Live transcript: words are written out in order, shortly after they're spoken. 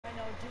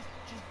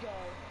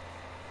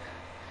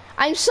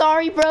I'm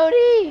sorry,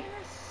 Brody.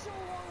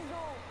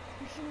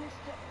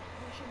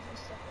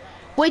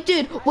 Wait,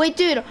 dude.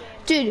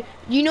 Do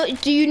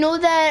you know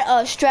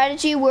that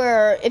strategy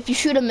where if you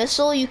shoot a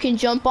missile, you can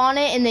jump on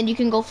it and then you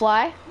can go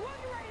fly?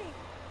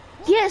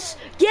 Yes.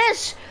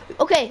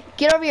 Okay,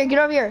 get over here.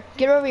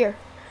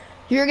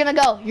 You're gonna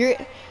go.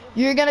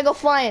 You're gonna go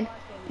flying.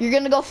 You're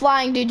gonna go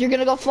flying, dude. You're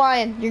gonna go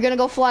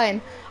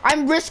flying.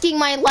 I'm risking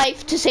my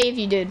life to save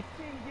you, dude.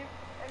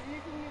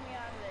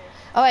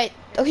 All right.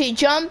 Okay,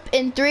 jump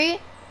in 3,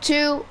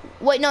 2.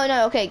 Wait,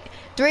 no. Okay,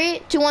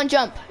 3, 2, 1,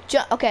 jump.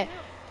 Okay.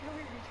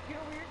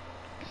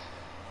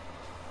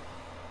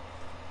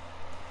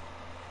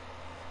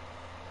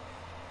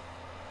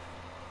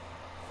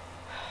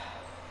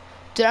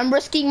 Dude, I'm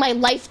risking my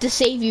life to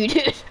save you,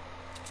 dude.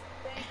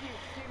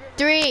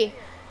 3,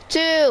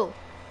 2,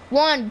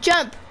 1,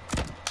 jump.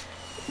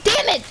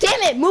 Damn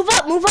it. Move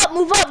up.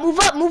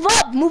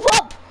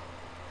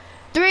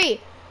 3,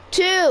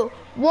 2,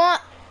 1.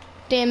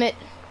 Damn it.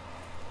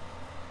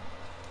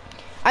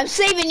 I'm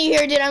saving you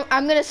here, dude.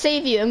 I'm gonna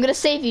save you,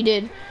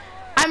 dude.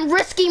 I'm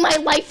risking my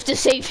life to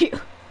save you.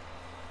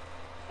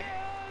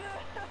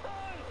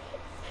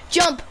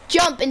 Jump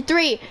in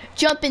 3,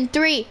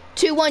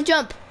 2, 1,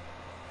 jump.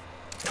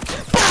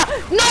 Ah,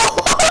 no!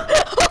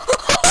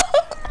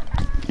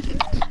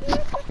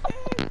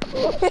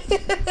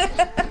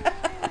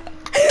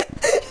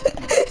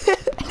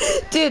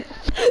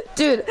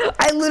 Dude,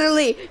 I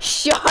literally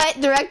shot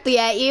directly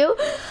at you.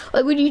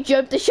 Like when you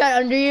jumped, the shot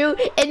under you,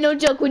 and no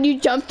joke, when you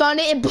jumped on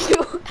it, it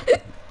blew.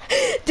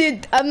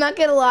 Dude, I'm not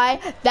gonna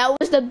lie, that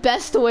was the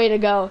best way to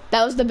go.